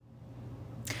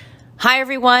Hi,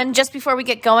 everyone. Just before we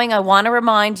get going, I want to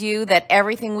remind you that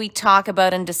everything we talk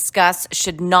about and discuss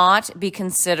should not be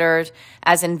considered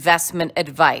as investment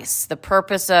advice. The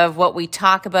purpose of what we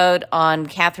talk about on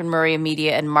Catherine Murray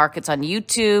Media and Markets on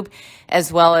YouTube,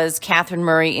 as well as Catherine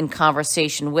Murray in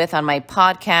Conversation With on my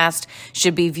podcast,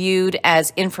 should be viewed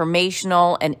as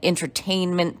informational and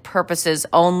entertainment purposes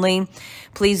only.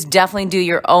 Please definitely do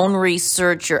your own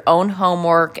research, your own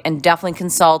homework, and definitely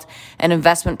consult an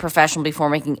investment professional before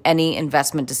making any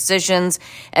investment decisions.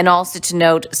 And also to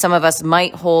note, some of us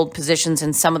might hold positions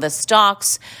in some of the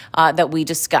stocks that we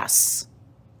discuss.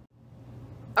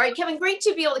 All right, Kevin, great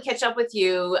to be able to catch up with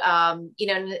you,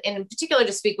 in particular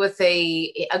to speak with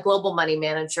a global money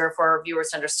manager for our viewers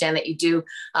to understand that you do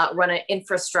run an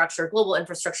global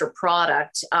infrastructure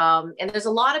product. And there's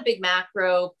a lot of big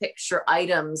macro picture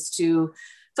items to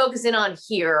focus in on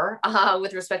here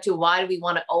with respect to why do we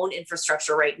want to own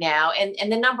infrastructure right now.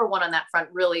 And the number one on that front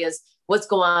really is what's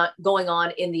going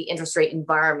on in the interest rate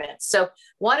environment. So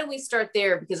why don't we start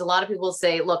there? Because a lot of people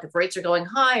say, look, if rates are going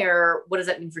higher, what does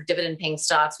that mean for dividend paying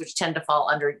stocks, which tend to fall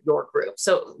under your group?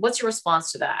 So what's your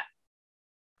response to that?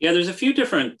 Yeah, there's a few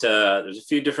different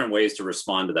ways to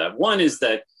respond to that. One is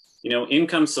that,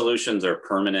 income solutions are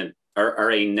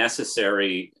are a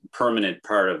necessary permanent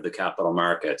part of the capital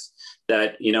markets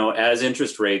that, as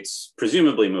interest rates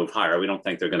presumably move higher, we don't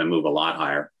think they're going to move a lot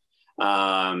higher.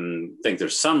 Think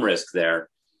there's some risk there.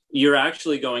 You're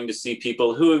actually going to see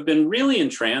people who have been really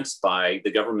entranced by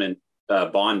the government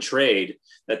bond trade,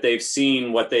 that they've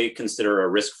seen what they consider a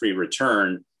risk-free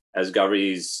return as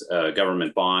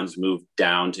government bonds move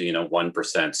down to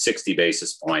 1%, 60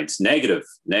 basis points, negative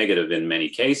in many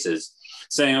cases,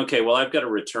 saying, okay, well, I've got a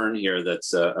return here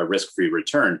that's a risk-free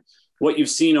return. What you've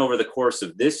seen over the course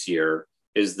of this year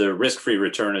is the risk-free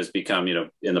return has become,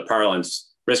 in the parlance,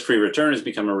 risk-free return has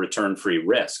become a return-free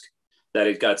risk, that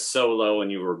it got so low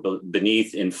and you were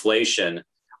beneath inflation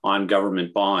on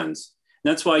government bonds.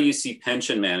 And that's why you see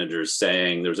pension managers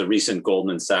saying, there's a recent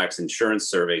Goldman Sachs insurance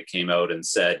survey came out and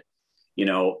said,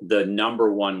 the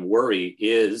number one worry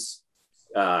is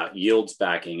yields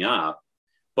backing up,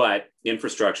 but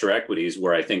infrastructure equities,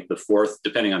 where I think the fourth,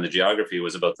 depending on the geography,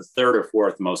 was about the third or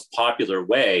fourth most popular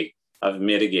way of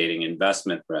mitigating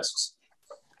investment risks.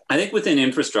 I think within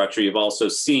infrastructure, you've also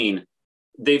seen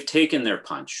they've taken their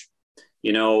punch.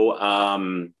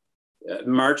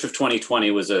 March of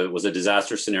 2020 was a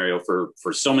disaster scenario for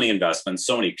so many investments,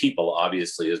 so many people,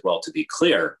 obviously, as well, to be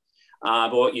clear.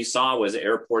 But what you saw was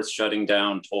airports shutting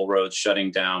down, toll roads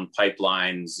shutting down,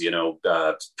 pipelines,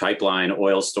 pipeline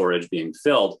oil storage being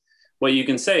filled. What you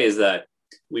can say is that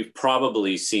we've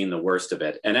probably seen the worst of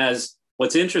it. And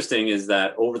what's interesting is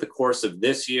that over the course of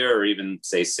this year, or even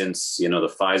say since,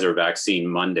 the Pfizer vaccine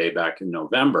Monday back in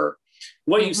November,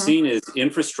 what you've seen is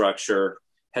infrastructure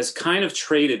has kind of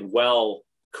traded well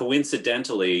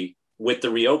coincidentally with the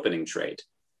reopening trade.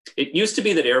 It used to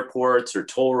be that airports or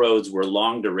toll roads were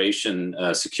long duration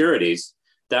securities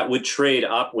that would trade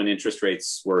up when interest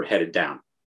rates were headed down.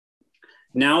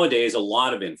 Nowadays, a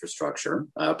lot of infrastructure,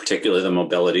 particularly the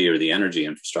mobility or the energy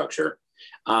infrastructure,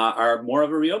 are more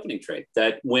of a reopening trade,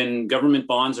 that when government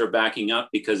bonds are backing up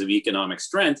because of economic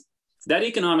strength, that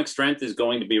economic strength is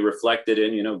going to be reflected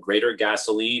in, greater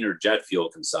gasoline or jet fuel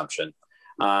consumption,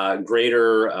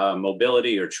 greater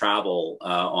mobility or travel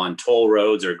on toll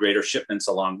roads, or greater shipments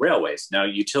along railways. Now,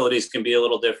 utilities can be a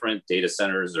little different. Data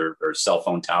centers or cell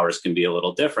phone towers can be a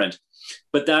little different.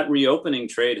 But that reopening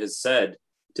trade has said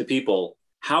to people,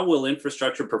 how will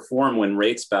infrastructure perform when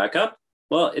rates back up?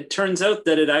 Well, it turns out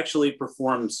that it actually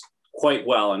performs quite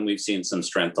well, and we've seen some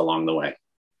strength along the way.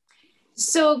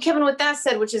 So, Kevin, with that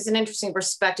said, which is an interesting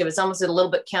perspective, it's almost a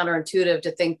little bit counterintuitive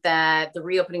to think that the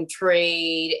reopening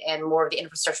trade and more of the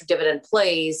infrastructure dividend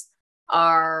plays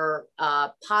are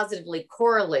positively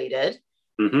correlated.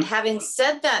 Having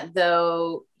said that,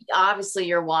 though, obviously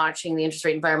you're watching the interest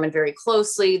rate environment very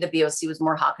closely. The BOC was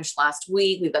more hawkish last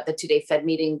week. We've got the two-day Fed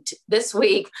meeting this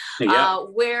week,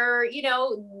 where,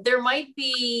 there might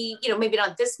be, maybe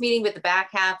not this meeting, but the back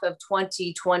half of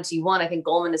 2021, I think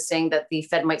Goldman is saying that the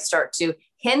Fed might start to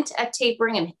hint at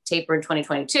tapering and taper in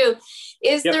 2022.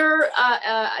 Is there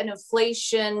an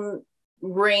inflation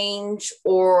range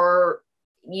or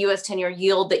U.S. 10-year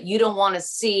yield that you don't want to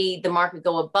see the market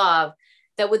go above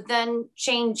that would then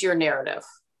change your narrative?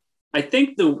 I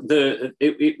think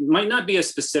it might not be a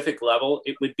specific level.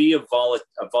 It would be a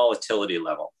volatility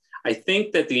level. I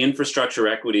think that the infrastructure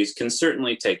equities can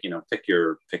certainly take, pick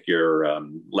your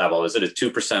level. Is it a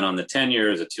 2% on the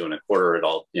 10-year? Is it 2.25? It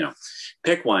all,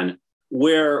 pick one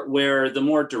where the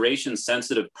more duration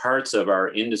sensitive parts of our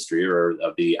industry or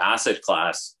of the asset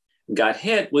class got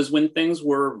hit was when things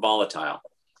were volatile.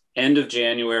 End of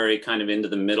January, kind of into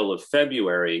the middle of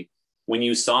February, when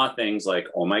you saw things like,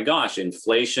 oh my gosh,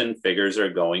 inflation figures are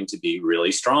going to be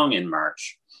really strong in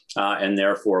March. And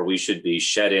therefore we should be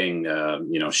shedding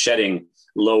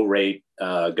low rate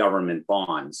government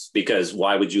bonds, because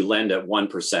why would you lend at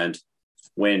 1%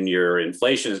 when your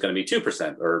inflation is going to be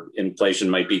 2%, or inflation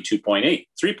might be 2.8,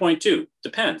 3.2,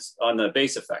 depends on the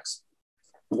base effects.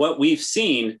 What we've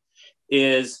seen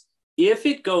is if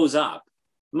it goes up,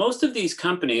 most of these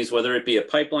companies, whether it be a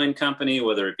pipeline company,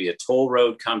 whether it be a toll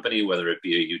road company, whether it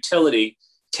be a utility,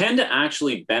 tend to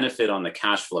actually benefit on the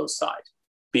cash flow side,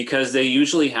 because they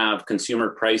usually have consumer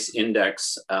price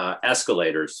index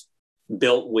escalators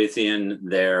built within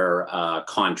their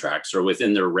contracts or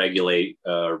within their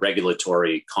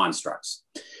regulatory constructs.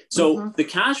 So the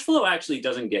cash flow actually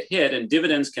doesn't get hit, and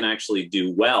dividends can actually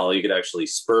do well. You could actually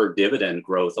spur dividend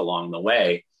growth along the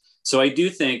way. So I do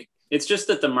think it's just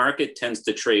that the market tends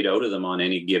to trade out of them on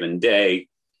any given day.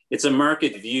 It's a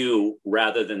market view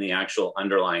rather than the actual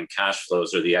underlying cash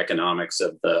flows or the economics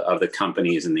of the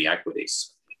companies and the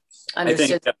equities.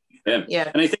 Understood. And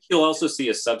I think you'll also see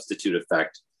a substitute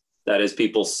effect. That is,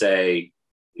 people say,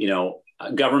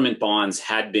 government bonds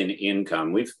had been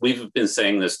income. We've been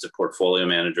saying this to portfolio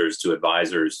managers, to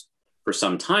advisors for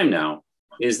some time now,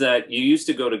 is that you used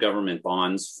to go to government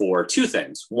bonds for two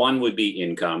things. One would be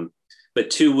income, but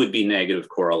two would be negative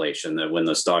correlation, that when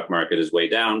the stock market is way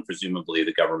down, presumably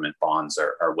the government bonds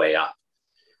are way up.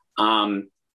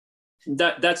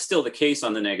 That's still the case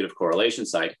on the negative correlation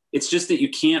side. It's just that you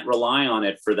can't rely on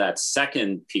it for that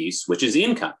second piece, which is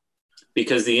income,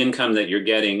 because the income that you're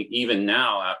getting even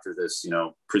now after this,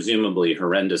 presumably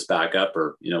horrendous backup,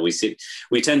 or,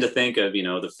 we tend to think of,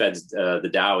 the Fed's, the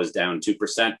Dow is down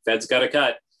 2%, Fed's got to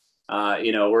cut,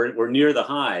 we're near the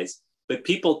highs, but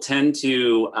people tend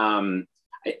to,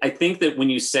 I think that when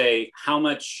you say, how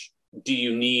much do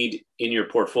you need in your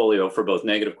portfolio for both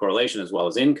negative correlation as well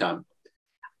as income,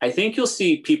 I think you'll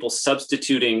see people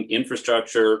substituting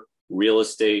infrastructure, real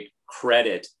estate,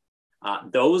 credit,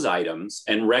 those items,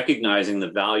 and recognizing the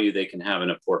value they can have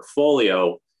in a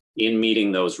portfolio in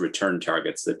meeting those return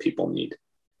targets that people need.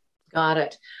 Got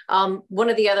it. One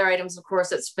of the other items, of course,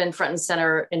 that's been front and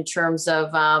center in terms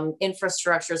of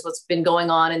infrastructure is what's been going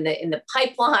on in the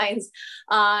pipelines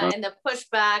and the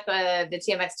pushback. The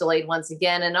TMX delayed once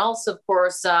again, and also, of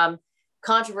course,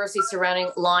 controversy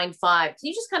surrounding Line 5. Can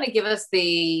you just kind of give us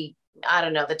the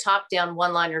top-down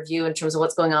one-liner view in terms of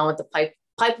what's going on with the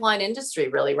pipeline industry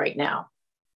really right now?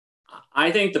 I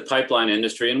think the pipeline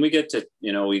industry, and we get to,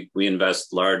 we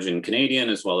invest large in Canadian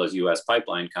as well as US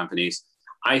pipeline companies.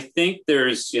 I think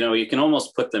there's, you can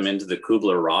almost put them into the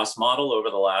Kubler-Ross model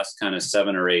over the last kind of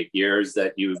 7 or 8 years,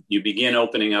 that you begin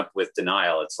opening up with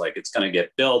denial. It's like, it's going to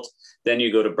get built. Then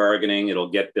you go to bargaining. It'll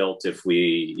get built if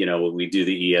we do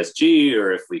the ESG,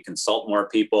 or if we consult more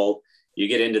people. You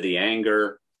get into the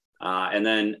anger. And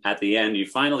then at the end, you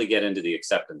finally get into the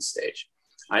acceptance stage.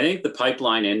 I think the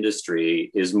pipeline industry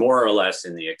is more or less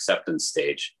in the acceptance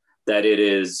stage, that it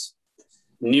is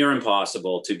near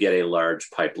impossible to get a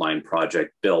large pipeline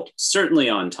project built, certainly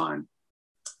on time,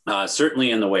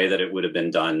 certainly in the way that it would have been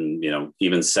done,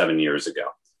 even 7 years ago.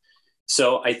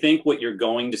 So I think what you're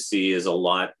going to see is a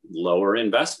lot lower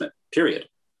investment, period.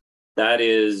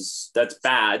 That's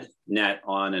bad net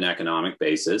on an economic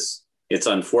basis. It's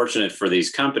unfortunate for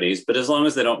these companies, but as long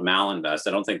as they don't malinvest,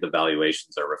 I don't think the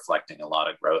valuations are reflecting a lot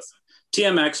of growth.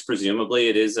 TMX, presumably,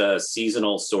 it is a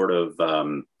seasonal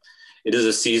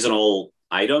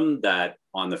item that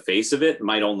on the face of it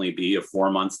might only be a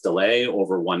 4-month delay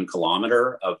over 1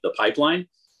 kilometer of the pipeline.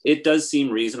 It does seem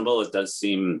reasonable. It does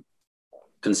seem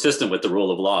consistent with the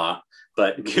rule of law,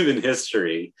 but given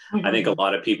history, I think a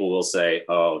lot of people will say,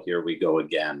 oh, here we go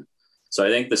again. So I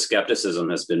think the skepticism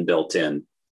has been built in.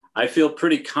 I feel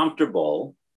pretty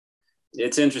comfortable.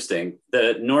 It's interesting.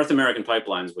 The North American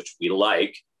pipelines, which we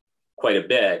like quite a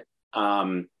bit,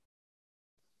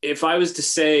 if I was to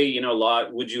say,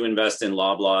 would you invest in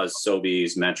Loblaws,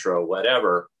 Sobeys, Metro,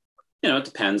 whatever, it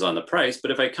depends on the price.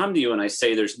 But if I come to you and I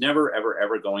say there's never, ever,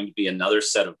 ever going to be another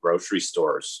set of grocery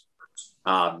stores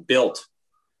built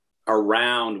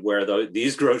around where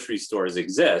these grocery stores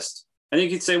exist, I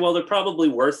think you'd say, well, they're probably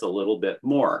worth a little bit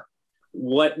more.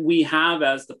 What we have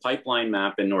as the pipeline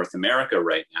map in North America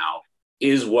right now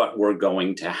is what we're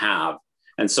going to have.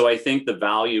 And so I think the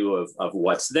value of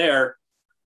what's there,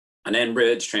 an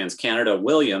Enbridge, TransCanada,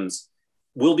 Williams,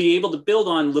 will be able to build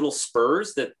on little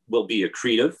spurs that will be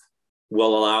accretive,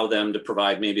 will allow them to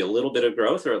provide maybe a little bit of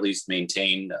growth, or at least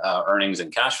maintain earnings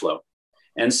and cash flow.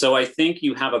 And so I think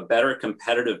you have a better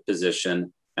competitive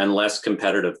position and less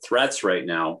competitive threats right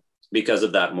now because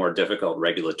of that more difficult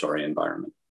regulatory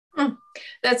environment.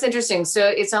 That's interesting. So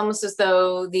it's almost as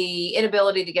though the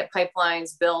inability to get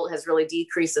pipelines built has really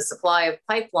decreased the supply of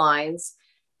pipelines.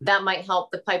 That might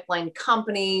help the pipeline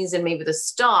companies and maybe the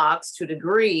stocks to a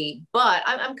degree. But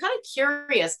I'm kind of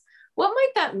curious, what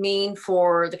might that mean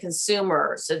for the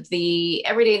consumers, the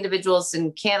everyday individuals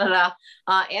in Canada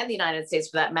and the United States,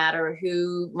 for that matter,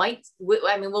 who might,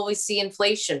 I mean, will we see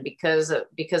inflation because of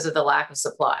the lack of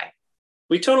supply?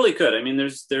 We totally could. I mean,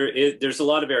 there's a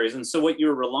lot of areas. And so what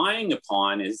you're relying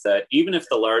upon is that even if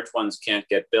the large ones can't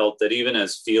get built, that even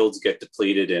as fields get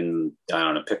depleted in, I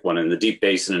don't know, pick one in the Deep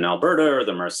Basin in Alberta or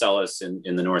the Marcellus in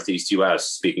the Northeast US,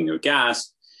 speaking of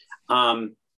gas,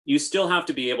 you still have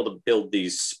to be able to build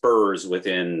these spurs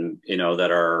within,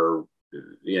 that are,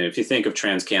 if you think of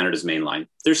TransCanada's mainline,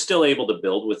 they're still able to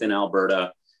build within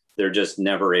Alberta. They're just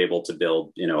never able to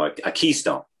build, a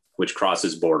keystone, which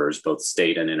crosses borders, both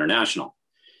state and international.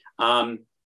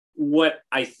 What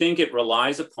I think it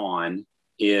relies upon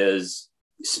is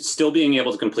still being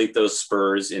able to complete those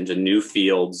spurs into new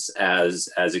fields as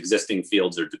existing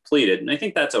fields are depleted. And I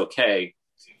think that's okay.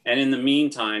 And in the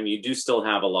meantime, you do still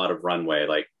have a lot of runway.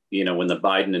 Like, when the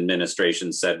Biden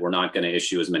administration said we're not going to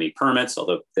issue as many permits,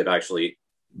 although they've actually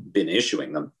been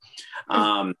issuing them.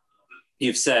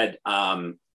 You've said,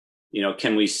 can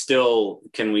we still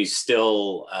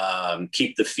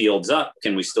keep the fields up?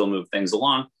 Can we still move things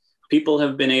along? People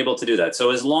have been able to do that.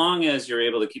 So as long as you're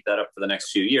able to keep that up for the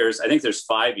next few years, I think there's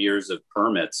 5 years of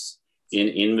permits in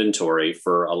inventory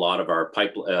for a lot of our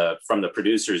from the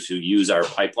producers who use our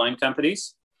pipeline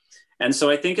companies. And so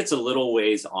I think it's a little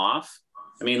ways off.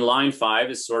 I mean, Line 5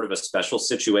 is sort of a special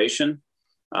situation.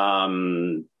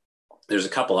 There's a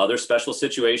couple other special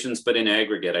situations, but in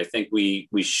aggregate, I think we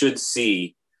shouldn't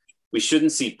see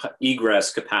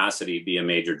egress capacity be a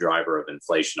major driver of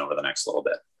inflation over the next little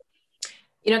bit.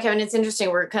 Kevin, it's interesting.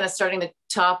 We're kind of starting the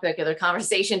topic of the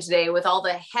conversation today with all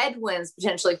the headwinds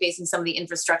potentially facing some of the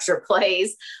infrastructure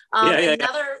plays.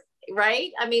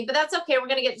 Right? I mean, but that's okay. We're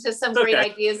going to get to some great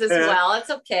ideas as well. It's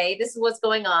okay. This is what's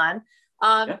going on.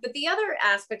 But the other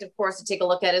aspect, of course, to take a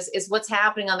look at is what's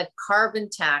happening on the carbon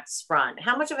tax front.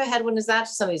 How much of a headwind is that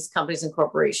to some of these companies and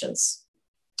corporations?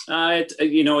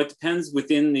 It depends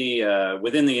within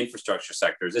the infrastructure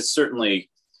sectors. It's certainly,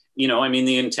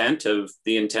 the intent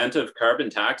of carbon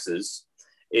taxes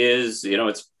is,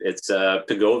 it's a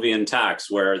Pigovian tax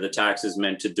where the tax is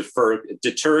meant to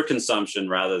deter consumption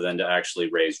rather than to actually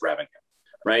raise revenue,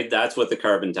 right? That's what the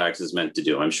carbon tax is meant to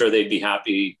do. I'm sure they'd be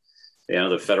happy.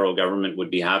 The federal government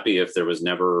would be happy if there was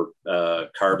never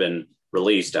carbon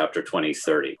released after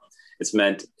 2030. It's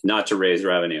meant not to raise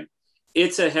revenue.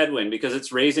 It's a headwind because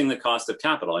it's raising the cost of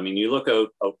capital. I mean, you look out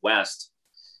west,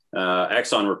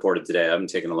 Exxon reported today, I haven't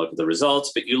taken a look at the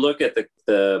results, but you look at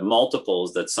the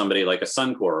multiples that somebody like a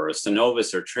Suncor or a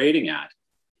Cenovus are trading at,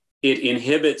 it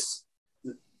inhibits,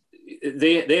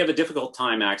 they have a difficult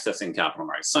time accessing capital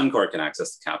markets. Suncor can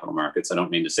access the capital markets. I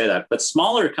don't mean to say that, but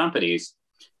smaller companies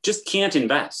just can't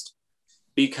invest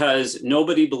because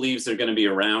nobody believes they're going to be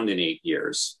around in 8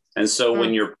 years. And so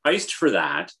when you're priced for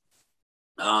that,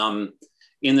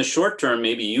 in the short term,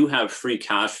 maybe you have free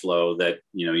cash flow that,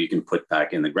 you can put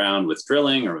back in the ground with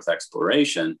drilling or with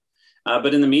exploration.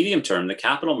 But in the medium term, the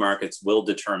capital markets will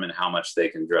determine how much they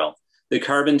can drill. The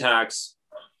carbon tax,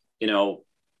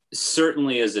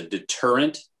 certainly is a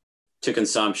deterrent to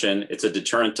consumption. It's a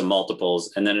deterrent to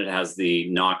multiples. And then it has the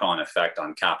knock-on effect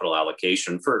on capital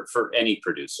allocation for any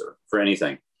producer, for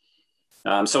anything.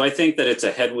 So I think that it's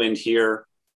a headwind here.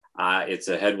 It's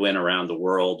a headwind around the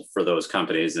world for those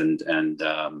companies, and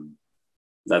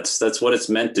that's what it's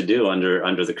meant to do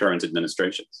under the current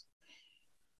administrations.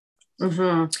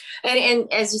 Mm-hmm.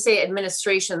 And as you say,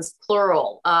 administrations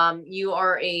plural. You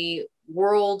are a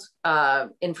world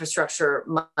infrastructure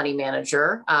money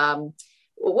manager.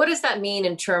 What does that mean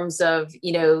in terms of,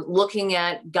 looking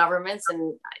at governments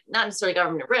and not necessarily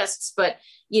government risks, but,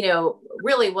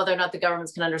 really whether or not the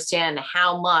governments can understand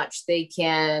how much they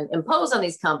can impose on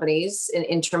these companies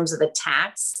in terms of the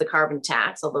tax, the carbon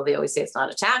tax, although they always say it's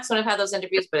not a tax when I've had those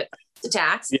interviews, but it's a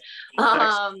tax.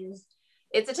 Yeah,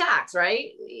 it's a tax,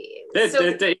 right?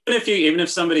 Even if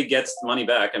somebody gets money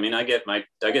back, I mean, I get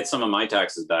some of my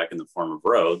taxes back in the form of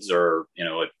roads or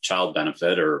a child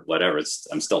benefit or whatever.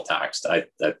 I'm still taxed.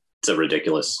 It's a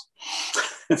ridiculous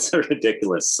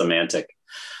semantic.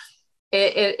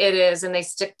 It is, and they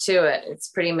stick to it. It's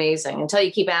pretty amazing until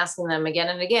you keep asking them again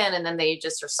and again, and then they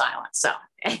just are silent. So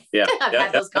yeah, I've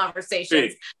had those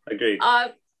conversations. Agreed.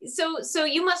 So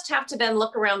you must have to then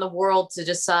look around the world to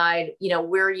decide,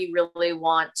 where you really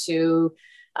want to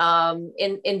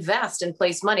invest and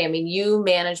place money. I mean, you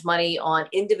manage money on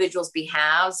individuals'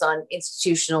 behalves, on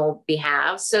institutional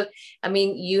behalves. So, I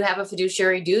mean, you have a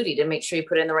fiduciary duty to make sure you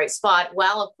put it in the right spot,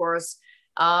 while, of course,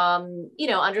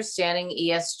 understanding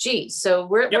ESG. So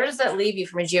where does that leave you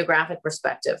from a geographic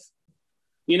perspective?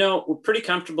 We're pretty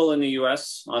comfortable in the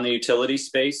U.S. on the utility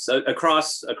space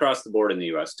across the board in the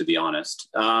U.S., to be honest.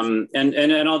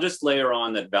 And I'll just layer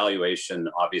on that valuation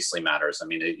obviously matters. I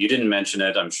mean, you didn't mention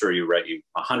it. I'm sure you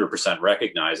 100%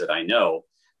 recognize it. I know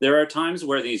there are times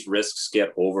where these risks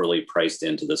get overly priced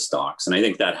into the stocks, and I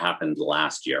think that happened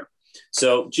last year.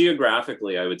 So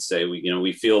geographically, I would say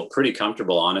we feel pretty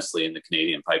comfortable, honestly, in the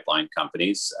Canadian pipeline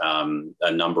companies,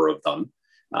 a number of them,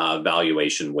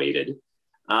 valuation weighted.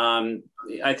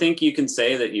 I think you can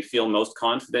say that you feel most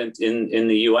confident in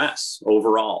the US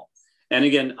overall. And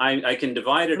again, I can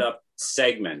divide it up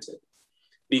segmented,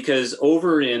 because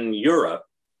over in Europe,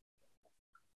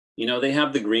 they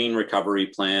have the Green Recovery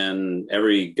Plan.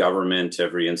 Every government,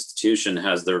 every institution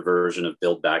has their version of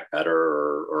Build Back Better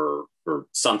or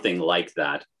something like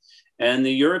that. And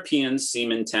the Europeans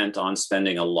seem intent on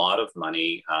spending a lot of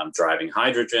money driving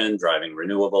hydrogen, driving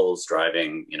renewables,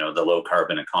 driving the low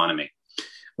carbon economy.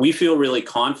 We feel really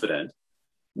confident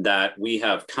that we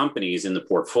have companies in the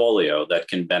portfolio that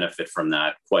can benefit from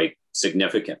that quite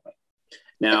significantly.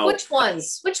 Now, which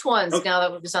ones? Okay. Now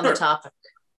that we're just on the topic.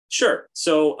 Sure.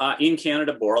 So in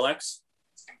Canada, Boralex.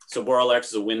 So Boralex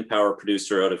is a wind power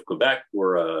producer out of Quebec.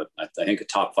 We're, I think, a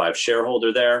top 5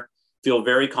 shareholder there. Feel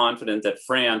very confident that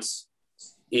France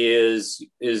is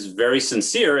very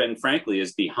sincere and, frankly,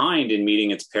 is behind in meeting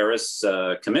its Paris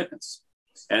commitments.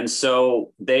 And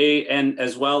so and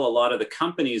as well, a lot of the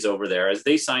companies over there, as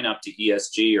they sign up to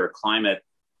ESG or climate,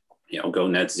 go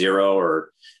net zero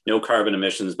or no carbon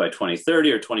emissions by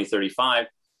 2030 or 2035,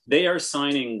 they are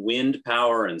signing wind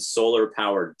power and solar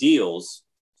power deals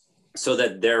so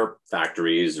that their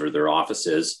factories or their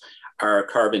offices are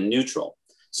carbon neutral.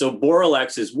 So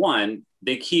Boralex is one.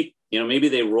 They keep, maybe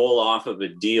they roll off of a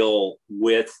deal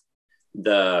with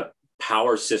the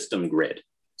power system grid.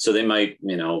 So they might,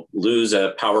 lose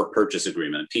a power purchase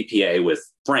agreement, PPA with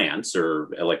France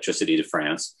or electricity to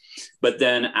France. But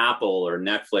then Apple or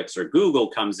Netflix or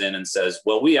Google comes in and says,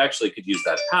 well, we actually could use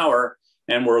that power,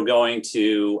 and we're going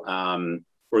to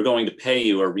pay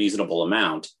you a reasonable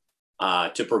amount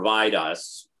to provide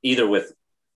us either with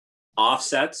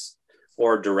offsets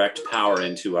or direct power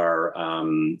into our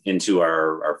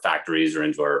factories or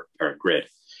into our grid.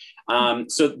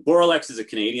 So Boralex is a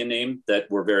Canadian name that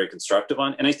we're very constructive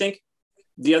on. And I think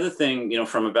the other thing,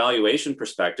 from a valuation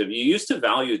perspective, you used to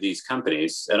value these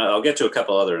companies, and I'll get to a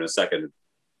couple other in a second.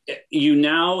 You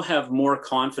now have more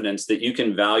confidence that you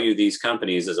can value these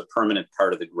companies as a permanent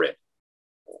part of the grid.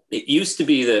 It used to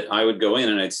be that I would go in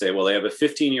and I'd say, well, they have a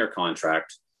 15-year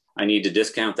contract. I need to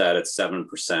discount that at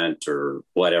 7% or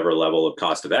whatever level of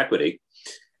cost of equity.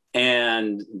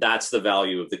 And that's the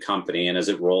value of the company. And as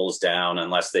it rolls down,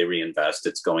 unless they reinvest,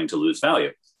 it's going to lose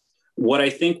value. What I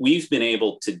think we've been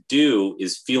able to do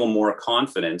is feel more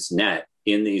confidence net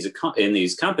in these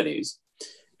companies,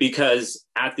 because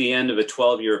at the end of a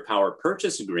 12-year power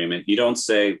purchase agreement, you don't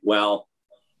say, well,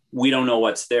 we don't know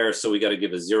what's there, so we got to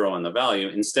give a 0 on the value.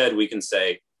 Instead, we can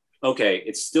say, okay,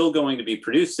 it's still going to be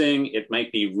producing. It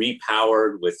might be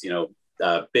repowered with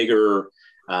a bigger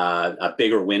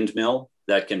windmill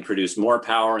that can produce more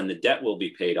power, and the debt will be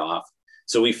paid off.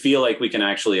 So we feel like we can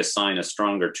actually assign a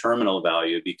stronger terminal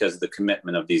value because the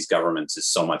commitment of these governments is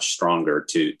so much stronger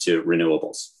to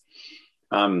renewables.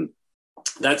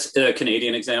 That's a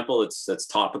Canadian example. That's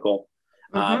topical.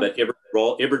 But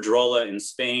Iberdrola in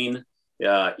Spain,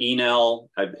 Enel,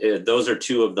 those are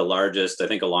 2 of the largest, I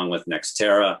think, along with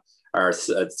Nextera, are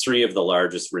 3 of the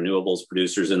largest renewables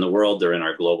producers in the world. They're in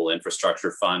our global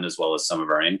infrastructure fund, as well as some of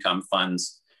our income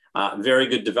funds. Very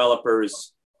good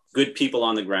developers, good people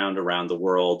on the ground around the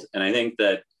world. And I think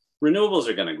that renewables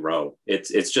are going to grow.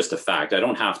 It's just a fact. I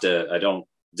don't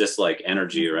dislike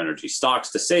energy or energy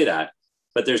stocks to say that,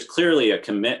 but there's clearly a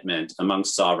commitment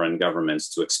amongst sovereign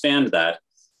governments to expand that.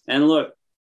 And look,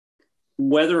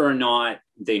 whether or not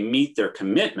they meet their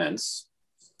commitments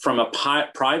from a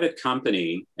private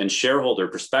company and shareholder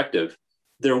perspective,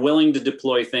 they're willing to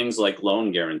deploy things like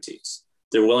loan guarantees.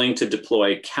 They're willing to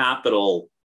deploy capital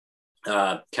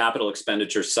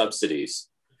expenditure subsidies.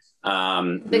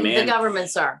 The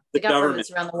governments are. The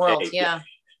governments around the world, yeah.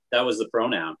 That was the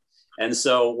pronoun. And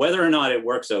so whether or not it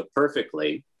works out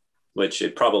perfectly, which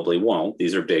it probably won't,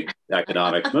 these are big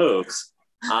economic moves,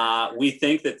 we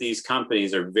think that these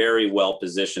companies are very well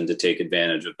positioned to take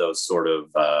advantage of those sort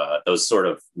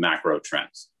of macro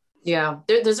trends. Yeah,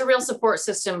 there's a real support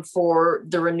system for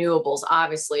the renewables,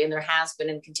 obviously, and there has been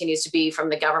and continues to be from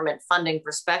the government funding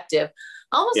perspective,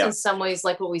 almost in Yeah. some ways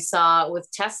like what we saw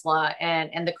with Tesla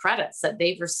and the credits that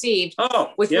they've received,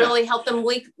 Oh, which yeah. really helped them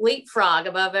leapfrog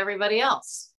above everybody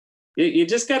else. You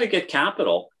just got to get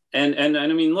capital. And I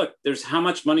mean, look, there's how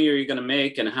much money are you going to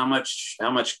make, and how much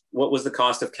what was the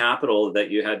cost of capital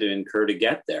that you had to incur to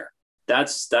get there?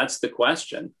 That's the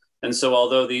question. And so,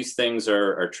 although these things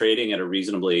are trading at a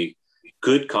reasonably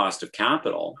good cost of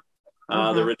capital,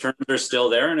 the returns are still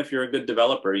there. And if you're a good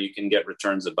developer, you can get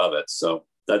returns above it. So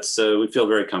that's we feel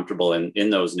very comfortable in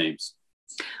those names.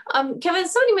 Kevin,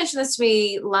 somebody mentioned this to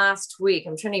me last week.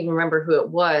 I'm trying to even remember who it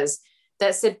was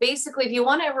that said basically, if you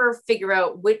want to ever figure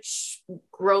out which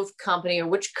growth company or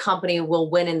which company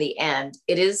will win in the end,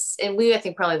 it is, and we I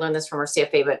think probably learned this from our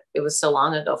CFA, but it was so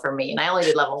long ago for me, and I only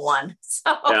did level 1.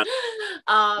 So, Yeah.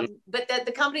 but that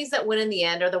the companies that win in the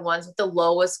end are the ones with the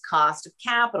lowest cost of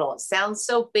capital. It sounds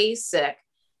so basic,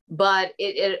 but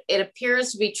it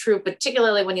appears to be true,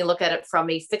 particularly when you look at it from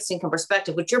a fixed income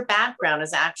perspective, which your background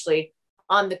is actually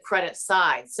on the credit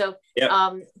side. So,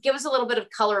 Yeah. give us a little bit of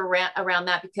color around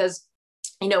that, because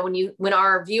when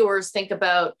our viewers think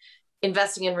about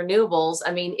investing in renewables,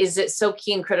 I mean, is it so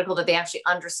key and critical that they actually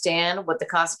understand what the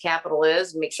cost of capital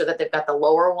is and make sure that they've got the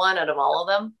lower one out of all of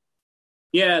them?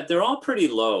 Yeah, they're all pretty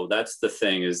low. That's the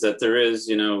thing, is that there is,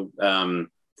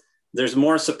 there's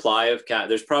more supply of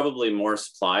there's probably more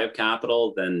supply of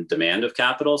capital than demand of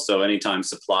capital. So anytime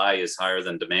supply is higher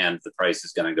than demand, the price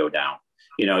is going to go down.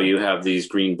 You have these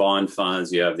green bond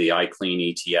funds, you have the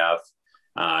iClean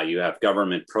ETF, you have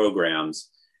government programs.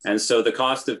 And so the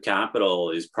cost of capital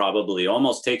is probably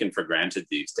almost taken for granted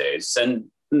these days, and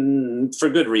for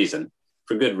good reason,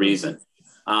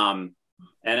 and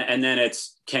then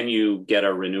it's, can you get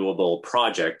a renewable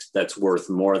project that's worth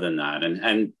more than that?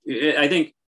 And I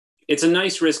think it's a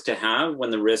nice risk to have,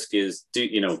 when the risk is, do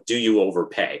you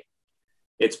overpay?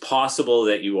 It's possible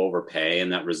that you overpay,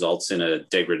 and that results in a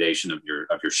degradation of your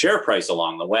share price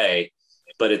along the way.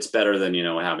 But it's better than,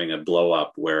 having a blow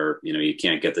up where, you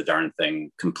can't get the darn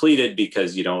thing completed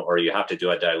because you don't, or you have to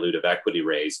do a dilutive equity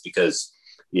raise because,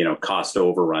 cost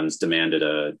overruns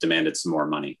demanded some more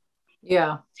money.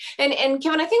 Yeah. And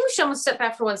Kevin, I think we should almost step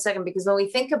back for 1 second, because when we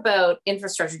think about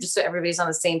infrastructure, just so everybody's on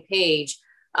the same page,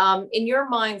 in your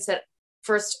mindset,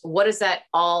 first, what does that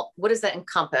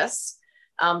encompass?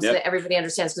 So that everybody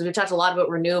understands, because we've talked a lot about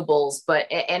renewables,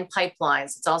 and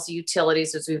pipelines. It's also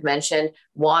utilities, as we've mentioned.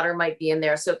 Water might be in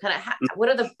there. So kind of what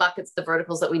are the buckets, the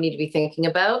verticals that we need to be thinking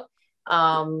about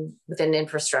within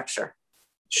infrastructure?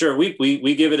 Sure.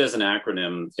 We give it as an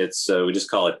acronym. It's we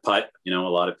just call it PUT. A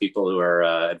lot of people who are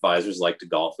advisors like to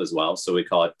golf as well. So we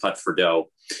call it PUT for dough,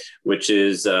 which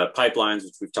is pipelines,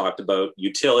 which we've talked about,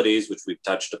 utilities, which we've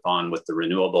touched upon with the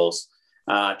renewables,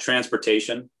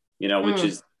 transportation, which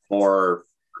is more,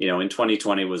 in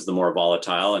 2020 was the more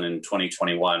volatile, and in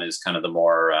 2021 is kind of the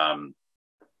more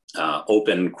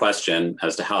open question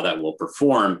as to how that will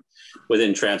perform.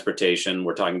 Within transportation,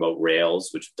 we're talking about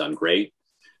rails, which have done great.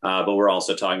 But we're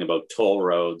also talking about toll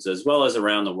roads, as well as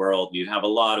around the world. You have a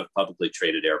lot of publicly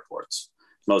traded airports.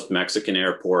 Most Mexican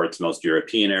airports, most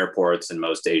European airports, and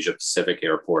most Asia Pacific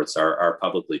airports are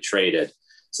publicly traded.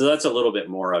 So that's a little bit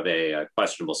more of a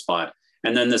questionable spot.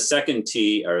 And then the second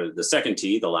T,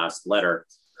 the last letter,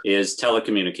 is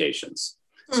telecommunications.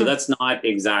 So that's not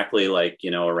exactly like,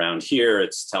 around here,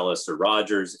 it's TELUS or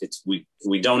Rogers.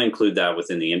 We don't include that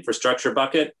within the infrastructure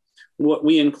bucket. What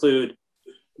we include,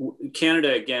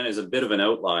 Canada, again, is a bit of an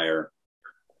outlier.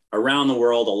 Around the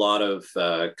world, a lot of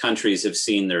countries have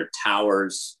seen their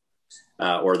towers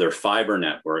or their fiber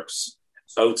networks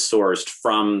outsourced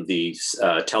from the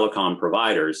telecom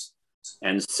providers.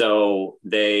 And so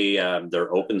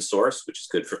they're open source, which is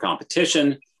good for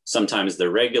competition. Sometimes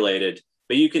they're regulated,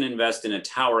 but you can invest in a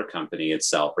tower company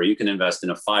itself, or you can invest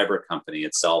in a fiber company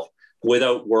itself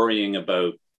without worrying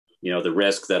about, the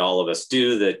risk that all of us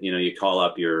do, that, you call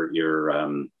up your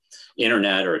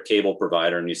internet or a cable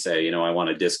provider and you say, I want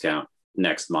a discount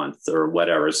next month or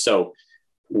whatever. So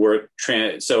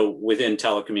so within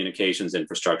telecommunications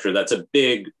infrastructure, that's a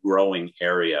big growing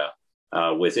area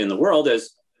within the world,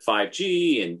 as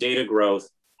 5G and data growth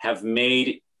have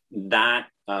made that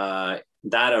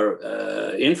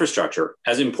infrastructure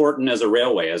as important as a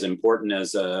railway, as important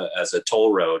as a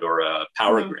toll road or a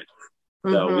power grid.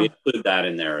 So we include that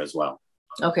in there as well.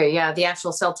 Okay, yeah, the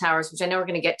actual cell towers, which I know we're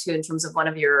going to get to in terms of one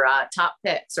of your top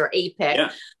picks or a pick.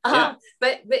 Yeah.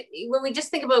 But when we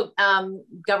just think about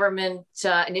government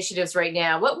initiatives right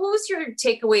now, what was your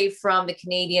takeaway from the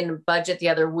Canadian budget the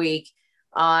other week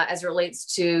as it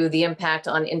relates to the impact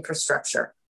on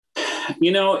infrastructure?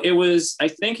 I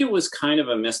think it was kind of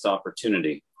a missed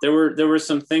opportunity. There were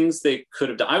some things they could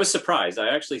have done. I was surprised.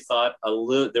 I actually thought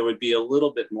there would be a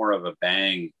little bit more of a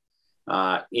bang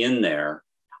in there.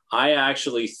 I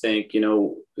actually think,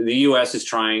 the U.S. is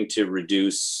trying to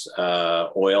reduce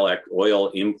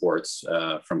oil imports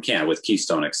from Canada with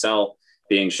Keystone XL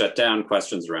being shut down,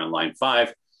 questions around Line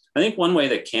 5. I think one way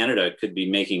that Canada could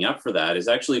be making up for that is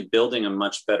actually building a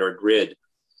much better grid.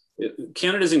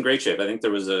 Canada's in great shape. I think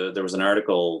there was an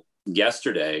article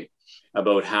yesterday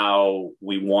about how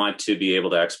we want to be able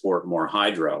to export more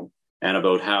hydro, and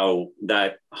about how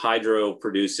that hydro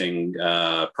producing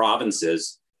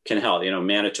provinces can help.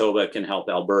 Manitoba can help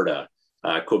Alberta.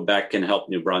 Quebec can help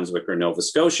New Brunswick or Nova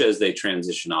Scotia as they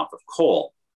transition off of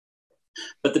coal.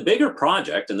 But the bigger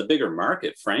project and the bigger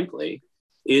market, frankly,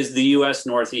 is the U.S.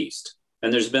 Northeast.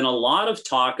 And there's been a lot of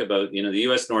talk about, the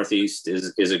U.S. Northeast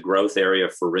is a growth area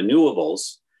for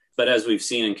renewables. But as we've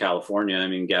seen in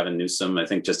California, Gavin Newsom, I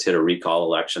think, just hit a recall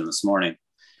election this morning.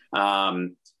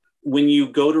 When you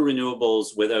go to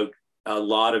renewables without a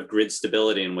lot of grid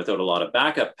stability and without a lot of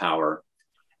backup power,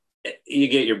 you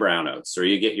get your brownouts, or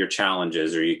you get your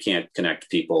challenges, or you can't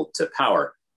connect people to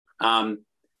power.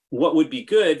 What would be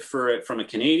good from a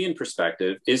Canadian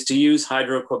perspective is to use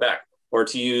Hydro-Quebec or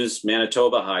to use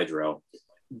Manitoba Hydro,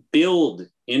 build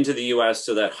into the US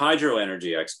so that hydro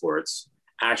energy exports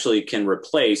actually can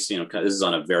replace, this is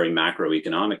on a very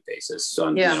macroeconomic basis,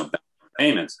 on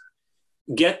payments.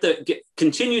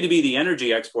 Continue to be the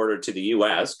energy exporter to the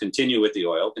US, continue with the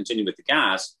oil, continue with the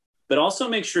gas, but also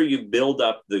make sure you build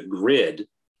up the grid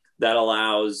that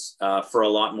allows for a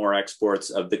lot more exports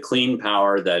of the clean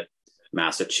power that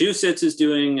Massachusetts is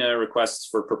doing requests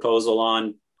for proposal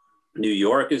on, New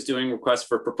York is doing requests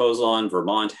for proposal on,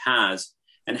 Vermont has.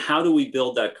 And how do we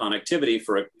build that connectivity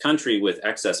for a country with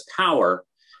excess power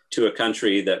to a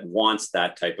country that wants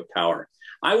that type of power?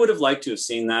 I would have liked to have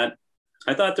seen that.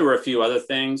 I thought there were a few other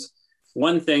things.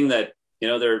 One thing that,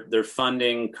 they're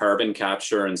funding carbon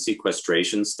capture and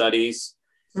sequestration studies.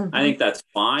 Mm-hmm. I think that's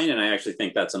fine. And I actually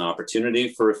think that's an opportunity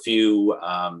for a few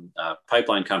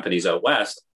pipeline companies out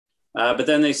west. But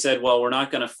then they said, well, we're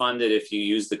not going to fund it if you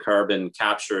use the carbon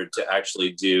capture to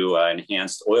actually do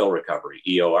enhanced oil recovery,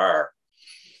 EOR.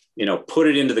 Put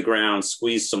it into the ground,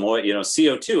 squeeze some oil.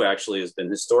 CO2 actually has been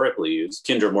historically used.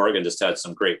 Kinder Morgan just had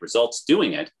some great results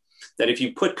doing it, that if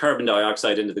you put carbon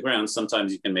dioxide into the ground,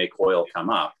 sometimes you can make oil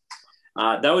come up.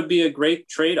 That would be a great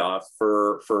trade-off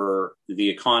for the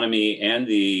economy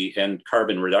and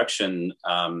carbon reduction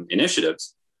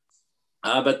initiatives.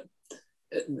 But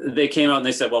they came out and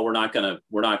they said, well, we're not going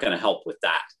to help with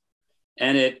that.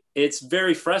 And it's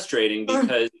very frustrating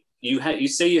because you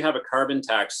say you have a carbon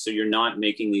tax, so you're not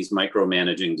making these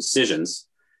micromanaging decisions.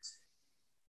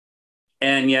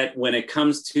 And yet when it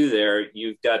comes to there,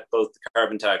 you've got both the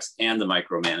carbon tax and the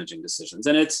micromanaging decisions.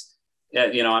 And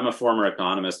I'm a former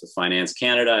economist with Finance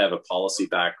Canada. I have a policy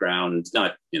background.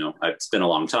 It's been a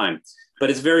long time, but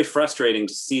it's very frustrating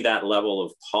to see that level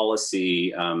of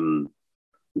policy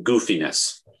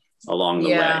goofiness along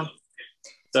the way.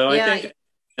 So I think,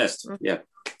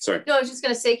 sorry. No, I was just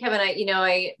going to say, Kevin,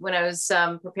 when I was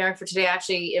preparing for today,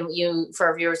 actually, and for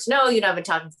our viewers to know, I've been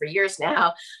talking for years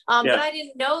now, but I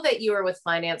didn't know that you were with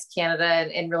Finance Canada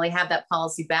and really have that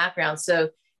policy background. So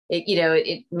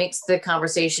it makes the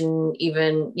conversation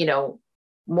even,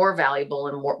 more valuable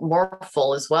and more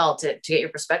full as well to get your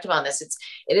perspective on this.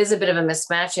 It is a bit of a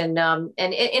mismatch, and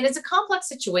it's a complex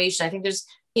situation. I think there's,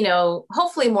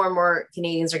 hopefully more and more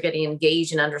Canadians are getting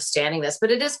engaged in understanding this,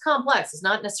 but it is complex. It's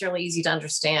not necessarily easy to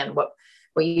understand what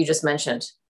you just mentioned.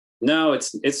 No,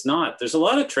 it's not. There's a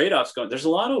lot of trade-offs going. There's a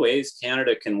lot of ways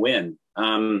Canada can win.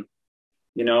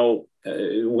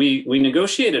 We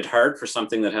negotiated hard for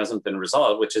something that hasn't been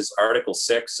resolved, which is Article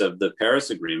 6 of the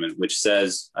Paris Agreement, which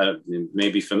says, you may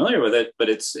be familiar with it, but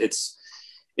it's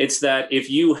that if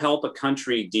you help a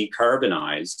country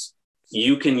decarbonize,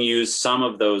 you can use some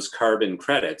of those carbon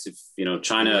credits. If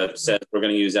China says we're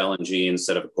going to use LNG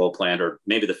instead of a coal plant, or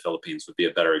maybe the Philippines would be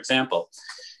a better example.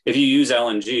 If you use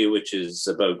LNG, which is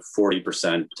about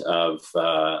 40% of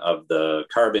the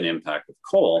carbon impact of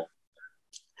coal,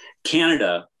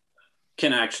 Canada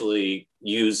can actually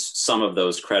use some of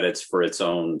those credits for its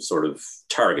own sort of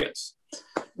targets.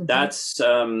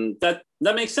 Mm-hmm.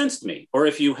 That makes sense to me. Or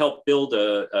if you help build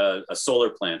a solar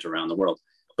plant around the world.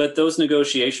 But those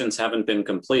negotiations haven't been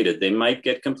completed. They might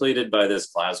get completed by this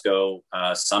Glasgow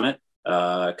summit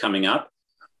coming up.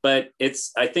 But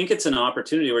I think it's an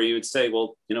opportunity where you would say,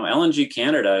 well, LNG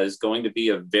Canada is going to be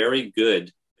a very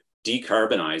good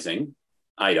decarbonizing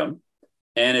item.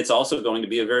 And it's also going to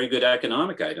be a very good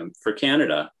economic item for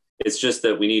Canada It's just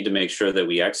that we need to make sure that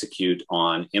we execute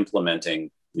on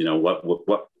implementing,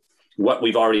 what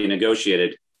we've already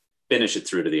negotiated, finish it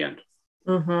through to the end.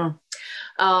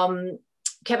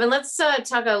 Kevin, let's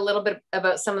talk a little bit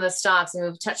about some of the stocks, and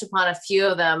we've touched upon a few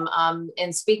of them.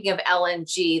 And speaking of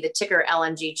LNG, the ticker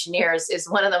LNG, Cheniere is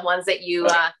one of the ones that you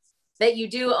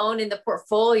do own in the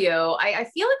portfolio. I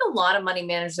feel like a lot of money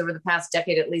managers over the past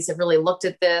decade, at least, have really looked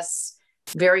at this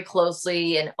very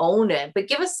closely and own it. But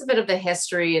give us a bit of the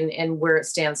history and where it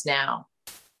stands now.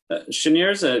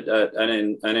 Cheniere is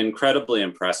an incredibly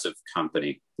impressive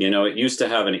company. It used to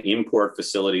have an import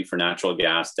facility for natural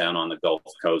gas down on the Gulf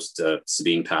Coast,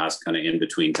 Sabine Pass, kind of in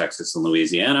between Texas and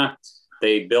Louisiana.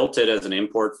 They built it as an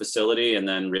import facility and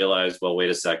then realized, well, wait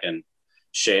a second,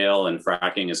 shale and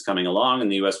fracking is coming along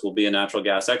and the U.S. will be a natural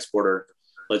gas exporter.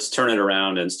 Let's turn it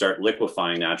around and start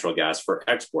liquefying natural gas for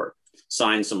export.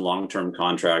 Sign some long-term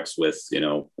contracts with,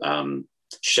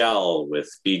 Shell, with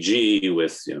BG,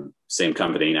 with same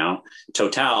company now,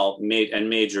 Total,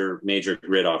 major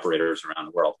grid operators around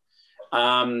the world.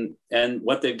 And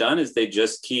what they've done is they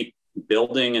just keep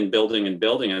building and building and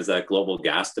building as that global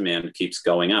gas demand keeps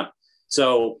going up.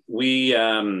 So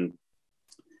there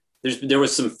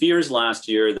was some fears last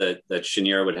year that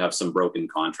Cheniere would have some broken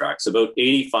contracts. About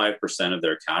 85% of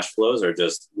their cash flows are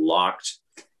just locked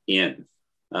in.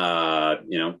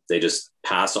 They just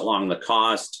pass along the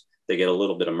cost. They get a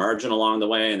little bit of margin along the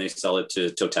way and they sell it to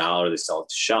Total or they sell it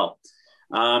to Shell.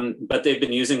 But they've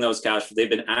been using those cash. They've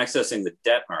been accessing the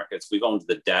debt markets. We've owned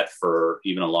the debt for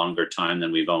even a longer time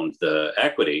than we've owned the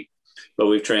equity, but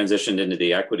we've transitioned into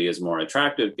the equity as more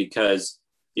attractive because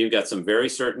you've got some very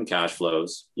certain cash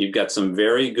flows. You've got some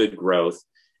very good growth.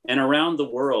 And around the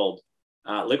world,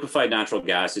 liquefied natural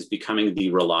gas is becoming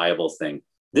the reliable thing.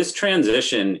 This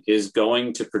transition is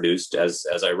going to produce, as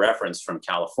I referenced from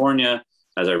California,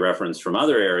 as I referenced from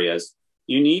other areas,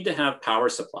 you need to have power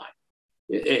supply.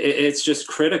 It's just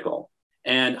critical.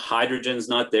 And hydrogen's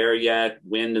not there yet.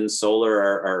 Wind and solar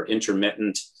are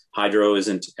intermittent. Hydro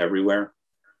isn't everywhere.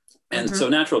 And so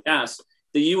natural gas,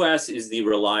 the US is the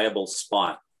reliable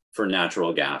spot for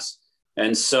natural gas.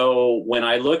 And so when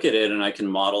I look at it and I can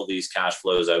model these cash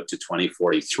flows out to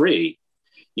 2043,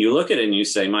 you look at it and you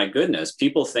say, my goodness,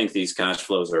 people think these cash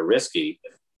flows are risky,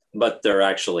 but they're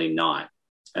actually not.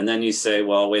 And then you say,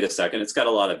 well, wait a second, it's got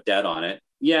a lot of debt on it.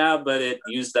 Yeah, but it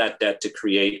used that debt to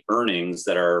create earnings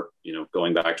that are,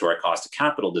 going back to our cost of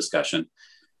capital discussion,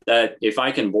 that if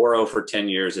I can borrow for 10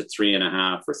 years at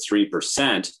 3.5% or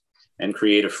 3% and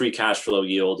create a free cash flow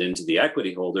yield into the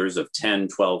equity holders of 10,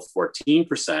 12,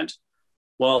 14%,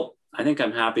 well, I think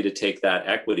I'm happy to take that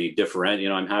equity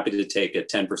differential. I'm happy to take a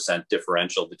 10%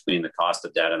 differential between the cost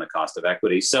of debt and the cost of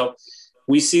equity. So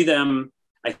we see them.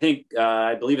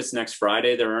 I believe it's next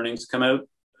Friday, their earnings come out,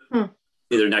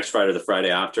 either next Friday or the Friday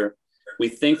after. We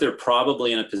think they're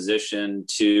probably in a position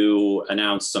to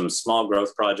announce some small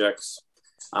growth projects,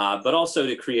 but also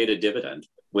to create a dividend,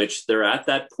 which they're at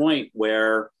that point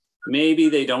where maybe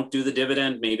they don't do the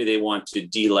dividend. Maybe they want to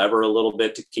delever a little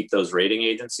bit to keep those rating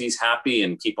agencies happy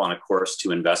and keep on a course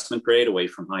to investment grade away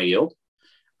from high yield.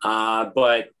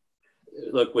 But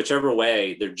look, whichever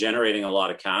way, they're generating a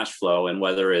lot of cash flow, and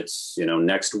whether it's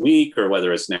next week or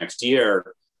whether it's next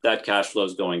year, that cash flow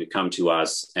is going to come to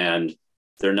us, and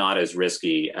they're not as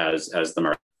risky as the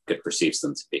market perceives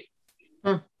them to be.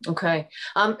 Okay.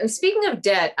 And speaking of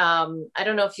debt, I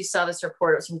don't know if you saw this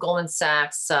report. It was from Goldman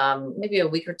Sachs, maybe a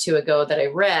week or two ago, that I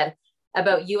read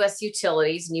about U.S.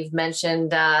 utilities, and you've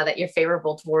mentioned that you're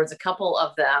favorable towards a couple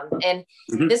of them. And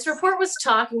this report was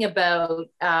talking about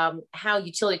how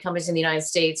utility companies in the United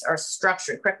States are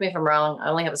structured. Correct me if I'm wrong. I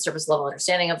only have a surface level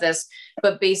understanding of this,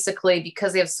 but basically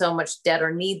because they have so much debt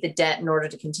or need the debt in order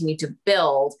to continue to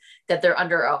build, that they're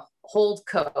under a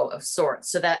holdco of sorts.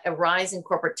 So that a rise in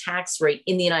corporate tax rate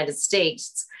in the United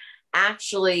States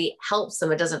actually helps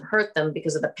them. It doesn't hurt them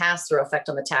because of the pass-through effect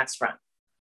on the tax front.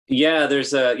 Yeah,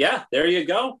 there you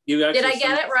go. Did I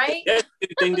get it right? Yeah,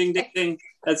 ding, ding, ding, ding.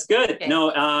 That's good. Okay.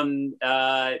 No,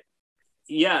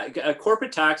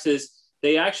 corporate taxes,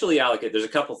 they actually allocate. There's a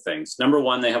couple things. Number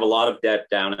one, they have a lot of debt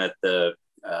down at the,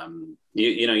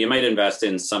 you might invest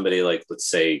in somebody like, let's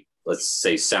say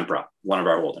Sempra, one of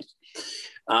our holdings.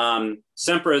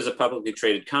 Sempra is a publicly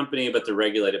traded company, but they're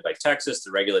regulated by Texas,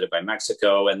 they're regulated by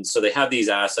Mexico. And so they have these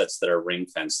assets that are ring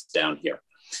fenced down here.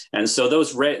 And so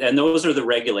those are the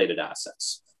regulated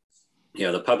assets.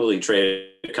 The publicly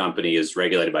traded company is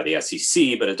regulated by the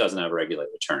SEC, but it doesn't have a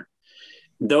regulated return.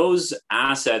 Those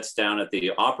assets down at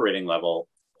the operating level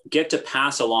get to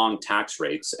pass along tax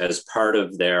rates as part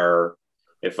of their,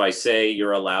 if I say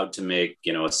you're allowed to make,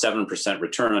 a 7%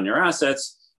 return on your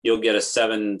assets, you'll get a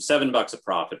seven bucks of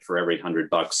profit for every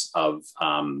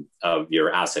 $100 of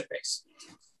your asset base.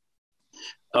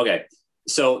 Okay.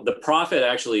 So the profit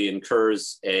actually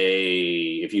incurs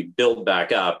if you build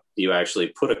back up, you actually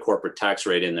put a corporate tax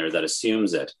rate in there that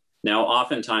assumes it. Now,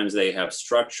 oftentimes they have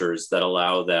structures that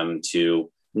allow them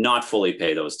to not fully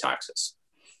pay those taxes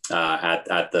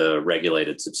at the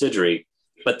regulated subsidiary,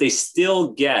 but they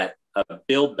still get a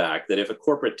build back that if a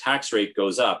corporate tax rate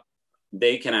goes up,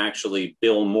 they can actually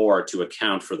bill more to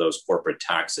account for those corporate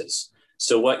taxes.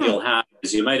 So what you'll have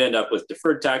is you might end up with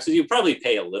deferred taxes. You probably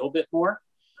pay a little bit more,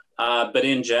 but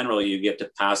in general, you get to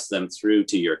pass them through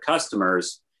to your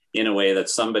customers in a way that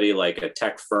somebody like a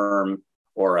tech firm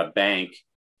or a bank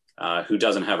who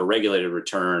doesn't have a regulated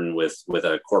return with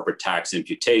a corporate tax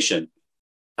imputation,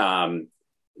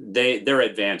 they're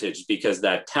advantaged because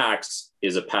that tax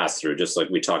is a pass-through, just like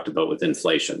we talked about with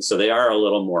inflation. So they are a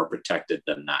little more protected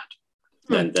than that,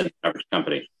 than the average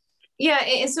company. Yeah,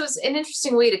 and so it's an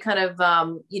interesting way to kind of,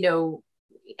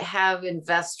 have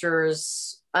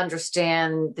investors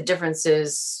understand the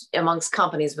differences amongst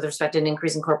companies with respect to an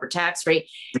increase in corporate tax rate.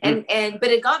 But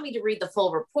it got me to read the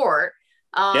full report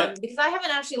because I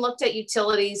haven't actually looked at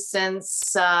utilities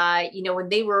since, when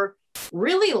they were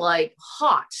really like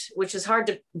hot, which is hard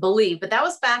to believe, but that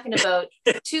was back in about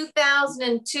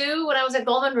 2002 when I was at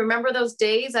Goldman. Remember those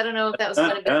days? I don't know if that was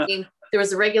kind of between, there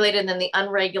was the regulated and then the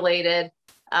unregulated.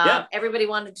 Everybody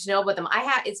wanted to know about them.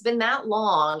 It's been that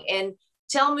long. And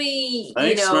tell me,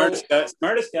 I think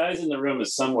smartest guys in the room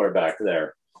is somewhere back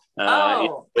there.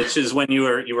 Which is when you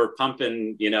were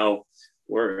pumping,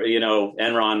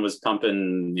 Enron was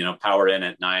pumping, power in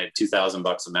at night, $2,000 a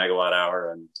megawatt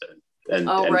hour and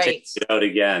taking it out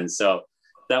again. So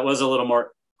that was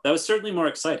certainly more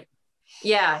exciting.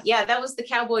 Yeah. That was the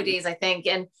cowboy days, I think.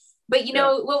 But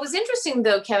what was interesting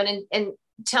though, Kevin, and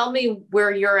tell me where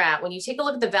you're at when you take a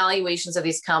look at the valuations of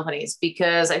these companies,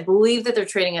 because I believe that they're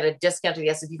trading at a discount to the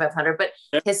S&P 500, but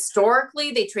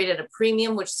historically they trade at a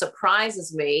premium, which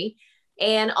surprises me.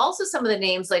 And also some of the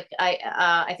names, like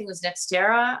I think it was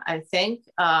NextEra,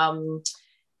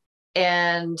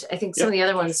 and I think some of the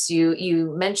other ones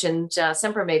you mentioned,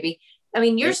 Sempra maybe. I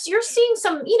mean, you're seeing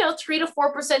some, 3 to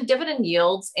 4% dividend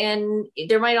yields, and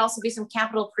there might also be some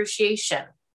capital appreciation.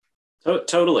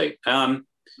 Totally.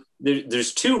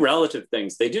 There's two relative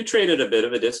things. They do trade at a bit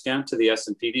of a discount to the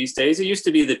S&P these days. It used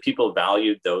to be that people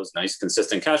valued those nice,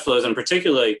 consistent cash flows. And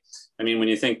particularly, I mean, when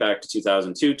you think back to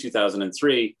 2002,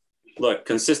 2003, look,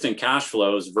 consistent cash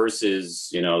flows versus,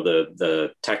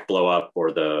 the tech blow up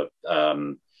or the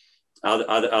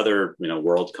other,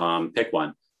 WorldCom, pick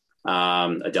one.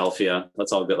 Adelphia,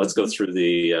 let's go through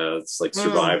the, it's like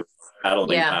Survivor,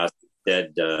 paddling past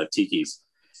dead tikis.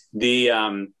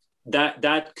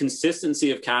 That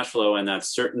consistency of cash flow and that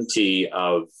certainty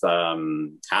of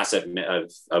asset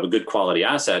of a good quality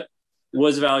asset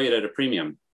was valued at a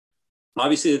premium.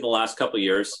 Obviously, in the last couple of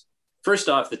years, first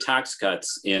off, the tax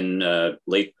cuts in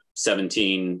late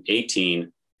 17,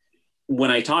 18, when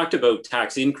I talked about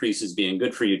tax increases being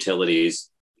good for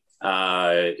utilities,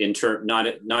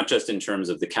 not just in terms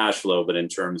of the cash flow, but in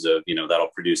terms of that'll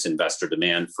produce investor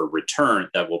demand for return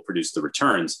that will produce the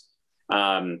returns.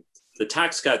 The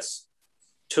tax cuts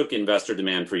took investor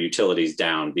demand for utilities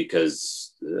down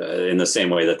because in the same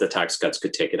way that the tax cuts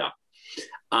could take it up.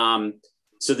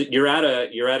 So that you're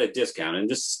at a discount,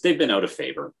 and they've been out of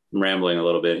favor. I'm rambling a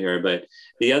little bit here, but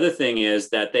the other thing is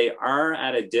that they are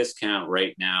at a discount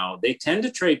right now. They tend to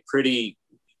trade pretty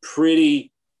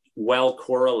well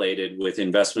correlated with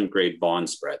investment grade bond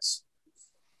spreads.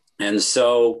 And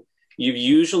so you've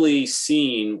usually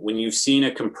seen, when you've seen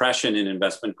a compression in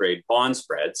investment grade bond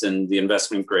spreads, and the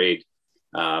investment grade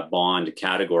bond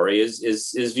category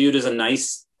is viewed as a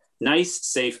nice,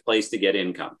 safe place to get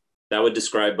income. That would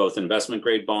describe both investment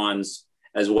grade bonds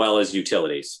as well as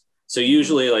utilities. So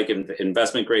usually, like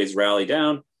investment grades rally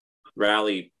up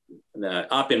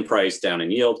in price, down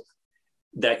in yield,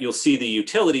 that you'll see the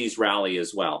utilities rally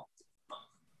as well.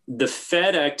 The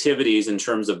Fed activities in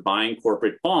terms of buying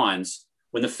corporate bonds,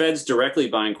 when the Fed's directly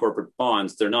buying corporate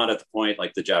bonds, they're not at the point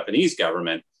like the Japanese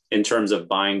government in terms of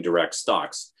buying direct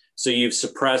stocks. So you've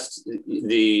suppressed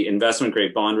the investment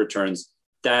grade bond returns.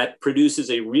 That produces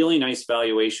a really nice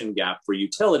valuation gap for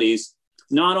utilities,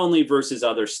 not only versus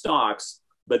other stocks,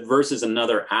 but versus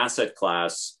another asset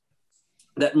class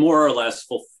that more or less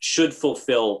should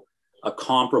fulfill a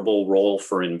comparable role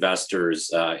for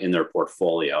investors in their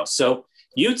portfolio. So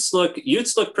Utes look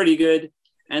pretty good.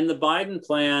 And the Biden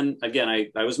plan, again,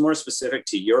 I was more specific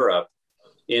to Europe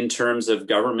in terms of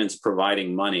governments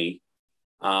providing money.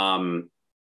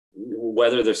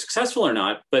 whether they're successful or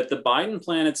not. But the Biden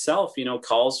plan itself,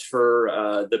 calls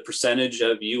for the percentage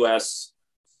of U.S.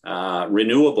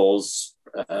 Renewables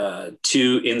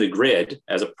in the grid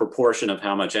as a proportion of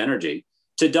how much energy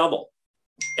to double.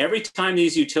 Every time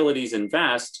these utilities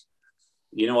invest,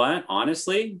 you know what?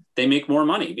 Honestly, they make more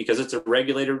money because it's a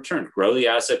regulated return. Grow the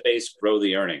asset base, grow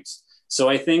the earnings. So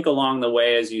I think along the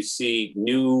way, as you see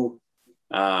new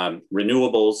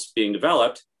renewables being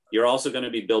developed, you're also going to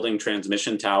be building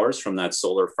transmission towers from that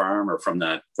solar farm or from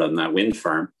that wind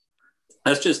farm.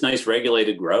 That's just nice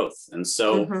regulated growth. And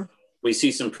so we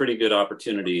see some pretty good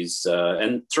opportunities,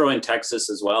 and throw in Texas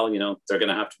as well. They're going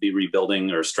to have to be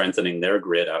rebuilding or strengthening their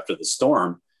grid after the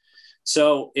storm.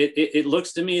 So it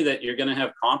looks to me that you're going to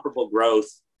have comparable growth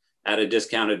at a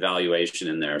discounted valuation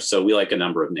in there. So we like a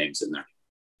number of names in there.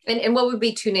 And what would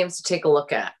be two names to take a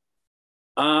look at?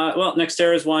 Well,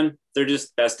 NextEra is one. They're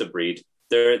just best of breed.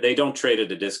 They don't trade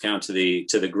at a discount to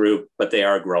the group, but they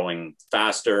are growing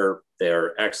faster.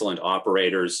 They're excellent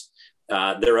operators.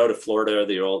 They're out of Florida.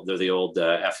 They're the old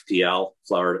FPL,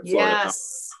 Florida.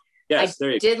 Yes. Yes,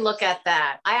 I did look at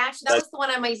that. That was the one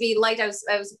I might be like.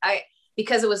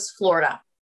 Because it was Florida.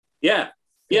 Yeah.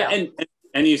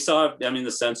 And you saw,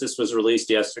 the census was released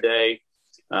yesterday.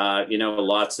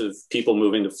 Lots of people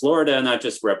moving to Florida, and that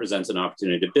just represents an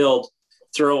opportunity to build.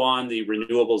 Throw on the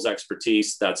renewables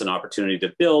expertise, that's an opportunity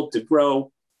to build, to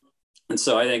grow. And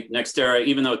so I think NextEra,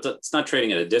 even though it's not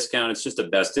trading at a discount, it's just a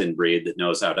best in breed that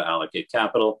knows how to allocate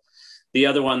capital. The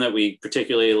other one that we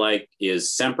particularly like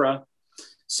is Sempra.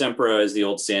 Sempra is the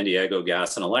old San Diego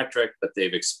Gas and Electric, but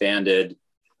they've expanded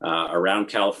around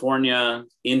California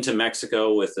into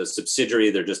Mexico with a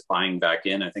subsidiary they're just buying back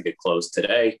in. I think it closed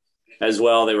today as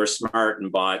well. They were smart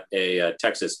and bought a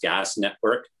Texas gas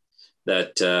network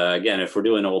that, again, if we're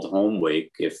doing old home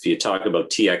week, if you talk about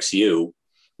TXU,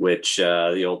 which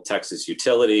the old Texas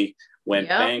utility went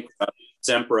bankrupt,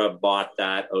 Sempra bought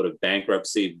that out of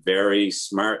bankruptcy very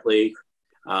smartly.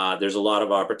 There's a lot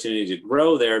of opportunity to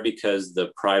grow there because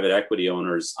the private equity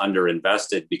owners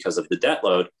underinvested because of the debt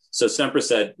load. So Sempra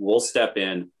said, we'll step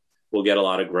in, we'll get a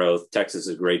lot of growth. Texas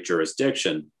is a great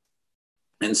jurisdiction.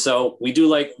 And so we do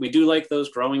like those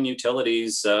growing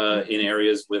utilities in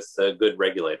areas with good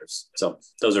regulators. So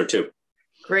those are two.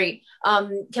 Great.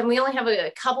 Can we only have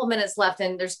a couple minutes left?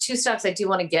 And there's two stocks I do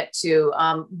want to get to.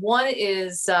 One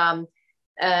is an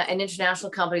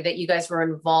international company that you guys were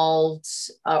involved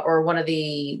or one of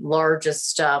the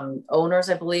largest owners,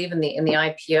 I believe, in the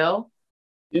IPO.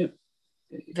 Yeah.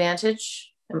 Vantage.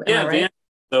 Am I right?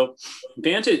 So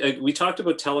Vantage, we talked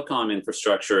about telecom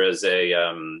infrastructure as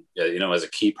as a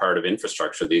key part of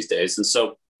infrastructure these days. And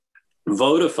so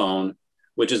Vodafone,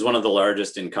 which is one of the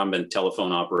largest incumbent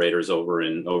telephone operators over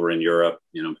in Europe,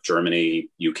 Germany,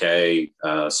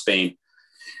 UK, Spain,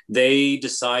 they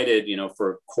decided,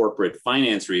 for corporate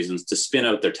finance reasons to spin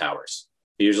out their towers.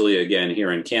 Usually, again,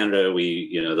 here in Canada,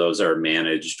 those are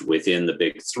managed within the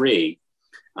big three.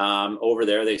 Over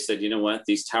there, they said,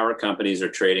 these tower companies are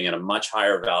trading at a much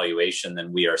higher valuation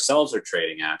than we ourselves are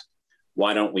trading at.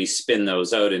 Why don't we spin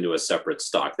those out into a separate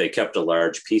stock? They kept a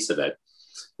large piece of it.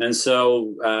 And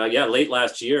so, late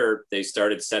last year, they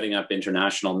started setting up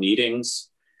international meetings.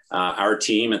 Our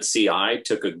team at CI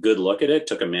took a good look at it,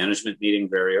 took a management meeting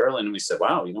very early, and we said,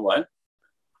 wow, you know what?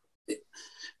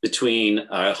 Between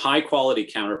a high quality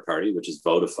counterparty, which is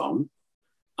Vodafone,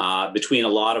 between a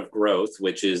lot of growth,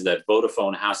 which is that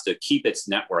Vodafone has to keep its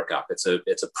network up. It's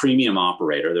a premium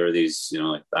operator. There are these,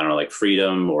 like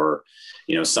Freedom or,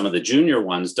 some of the junior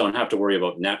ones don't have to worry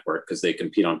about network because they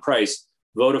compete on price.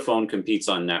 Vodafone competes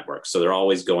on network. So they're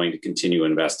always going to continue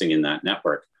investing in that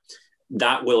network.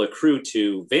 That will accrue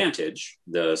to Vantage,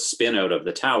 the spin out of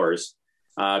the towers,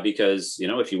 because,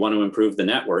 if you want to improve the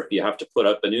network, you have to put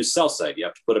up a new cell site. You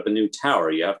have to put up a new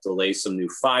tower. You have to lay some new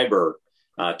fiber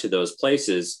to those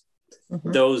places.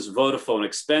 Those Vodafone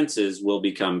expenses will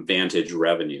become Vantage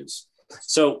revenues.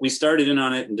 So we started in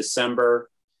on it in December,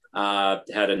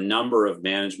 had a number of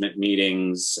management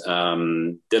meetings,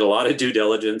 did a lot of due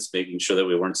diligence, making sure that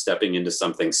we weren't stepping into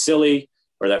something silly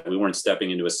or that we weren't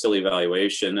stepping into a silly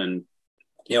valuation. And,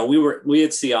 we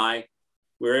at CI,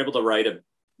 we were able to write a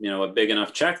big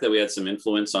enough check that we had some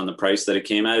influence on the price that it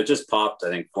came at. It just popped, I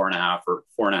think,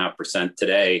 4.5%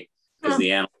 today because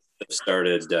the analysts have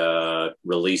started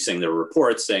releasing their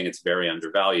reports saying it's very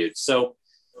undervalued. So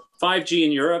 5G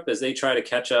in Europe, as they try to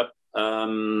catch up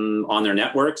on their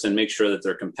networks and make sure that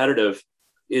they're competitive,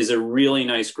 is a really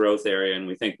nice growth area. And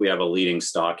we think we have a leading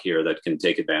stock here that can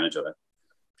take advantage of it.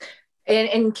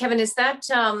 And Kevin, is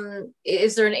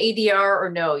there an ADR or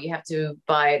no? You have to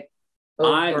buy it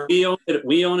over?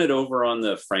 We own it over on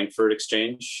the Frankfurt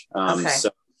Exchange. Okay.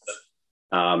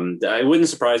 It wouldn't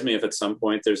surprise me if at some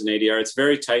point there's an ADR. It's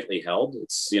very tightly held.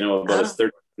 It's, about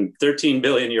a 13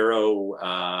 billion euro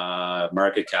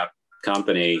market cap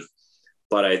company,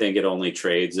 but I think it only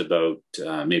trades about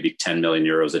maybe 10 million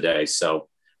euros a day. So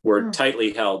we're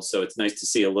tightly held. So it's nice to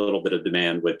see a little bit of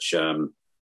demand, which,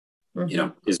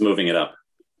 is moving it up.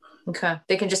 Okay.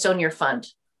 They can just own your fund.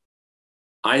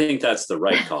 I think that's the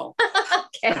right call.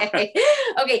 Okay.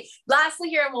 Okay. Lastly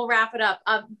here, and we'll wrap it up.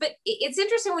 But it's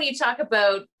interesting when you talk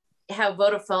about how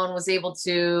Vodafone was able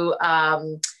to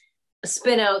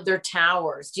spin out their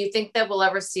towers. Do you think that we'll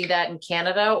ever see that in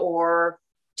Canada, or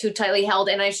too tightly held?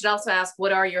 And I should also ask,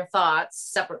 what are your thoughts?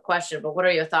 Separate question, but what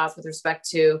are your thoughts with respect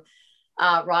to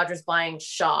Rogers buying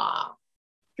Shaw?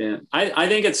 Yeah, I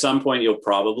think at some point you'll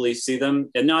probably see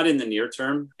them, and not in the near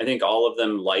term. I think all of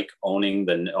them like owning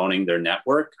their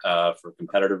network for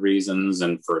competitive reasons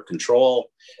and for control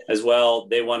as well.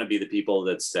 They want to be the people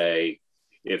that say,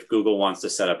 if Google wants to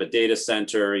set up a data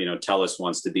center, TELUS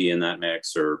wants to be in that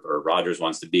mix, or Rogers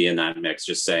wants to be in that mix,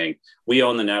 just saying, we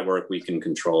own the network, we can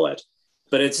control it.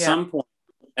 But at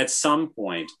some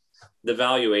point, the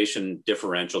valuation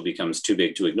differential becomes too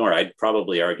big to ignore. I'd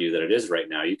probably argue that it is right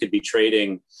now. You could be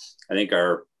trading, I think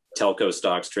our telco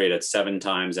stocks trade at 7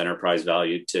 times enterprise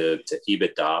value to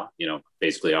EBITDA,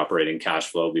 basically operating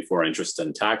cash flow before interest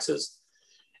and taxes.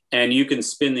 And you can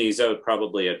spin these out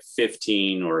probably at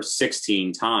 15 or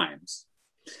 16 times.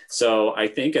 So I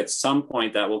think at some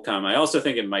point that will come. I also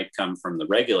think it might come from the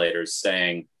regulators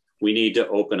saying, we need to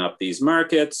open up these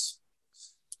markets.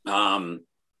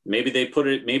 Maybe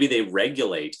they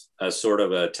regulate a sort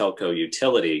of a telco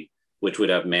utility, which would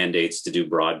have mandates to do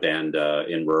broadband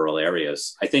in rural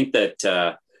areas. I think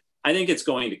it's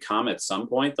going to come at some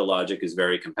point. The logic is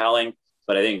very compelling,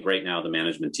 but I think right now the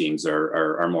management teams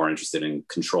are more interested in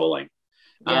controlling.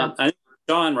 I think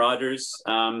Shaw and Rogers,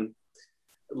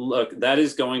 look, that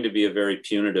is going to be a very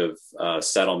punitive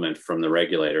settlement from the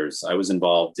regulators. I was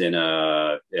involved in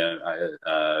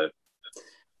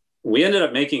we ended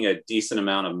up making a decent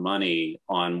amount of money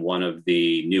on one of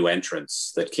the new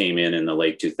entrants that came in the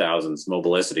late 2000s,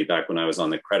 Mobilicity, back when I was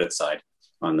on the credit side,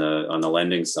 on the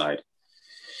lending side.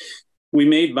 We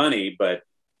made money, but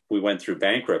we went through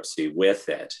bankruptcy with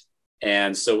it.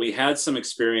 And so we had some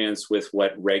experience with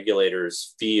what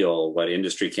regulators feel, what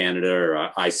Industry Canada, or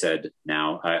ISED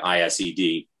now,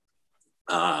 ISED,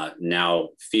 now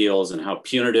feels, and how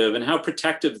punitive and how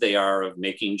protective they are of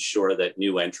making sure that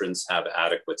new entrants have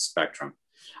adequate spectrum.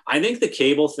 I think the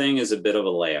cable thing is a bit of a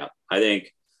layup. I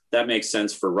think that makes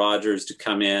sense for Rogers to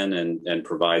come in and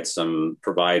provide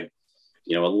a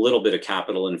little bit of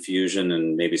capital infusion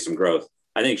and maybe some growth.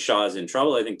 I think Shaw is in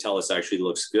trouble. I think TELUS actually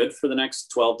looks good for the next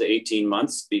 12 to 18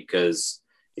 months because,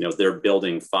 they're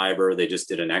building fiber. They just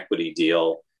did an equity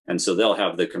deal. And so they'll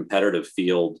have the competitive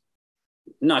field,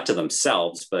 not to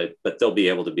themselves, but they'll be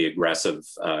able to be aggressive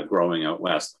growing out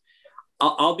west.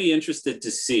 I'll be interested to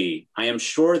see. I am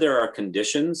sure there are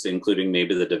conditions, including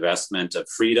maybe the divestment of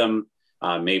Freedom,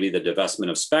 maybe the divestment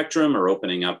of Spectrum, or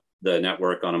opening up the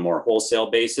network on a more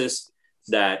wholesale basis,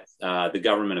 that the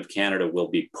government of Canada will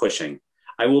be pushing.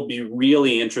 I will be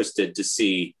really interested to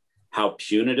see how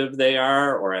punitive they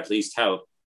are, or at least how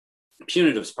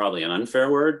punitive is probably an unfair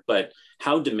word, but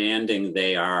how demanding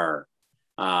they are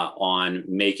on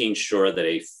making sure that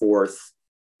a fourth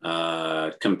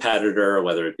competitor,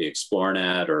 whether it be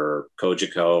Xplornet or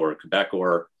Cogeco or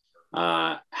Quebecor,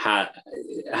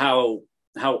 how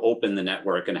open the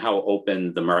network and how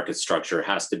open the market structure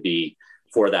has to be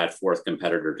for that fourth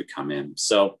competitor to come in.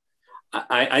 So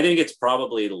I think it's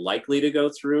probably likely to go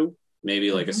through,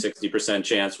 maybe like a 60%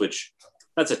 chance, which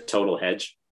that's a total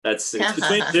hedge. It's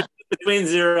between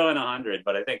 0 and 100,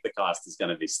 but I think the cost is going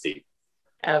to be steep.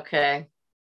 Okay.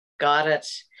 Got it.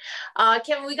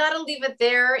 Kevin, we got to leave it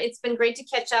there. It's been great to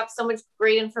catch up. So much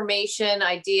great information,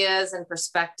 ideas, and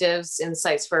perspectives,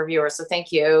 insights for our viewers. So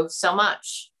thank you so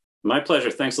much. My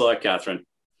pleasure. Thanks a lot, Catherine.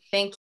 Thank you.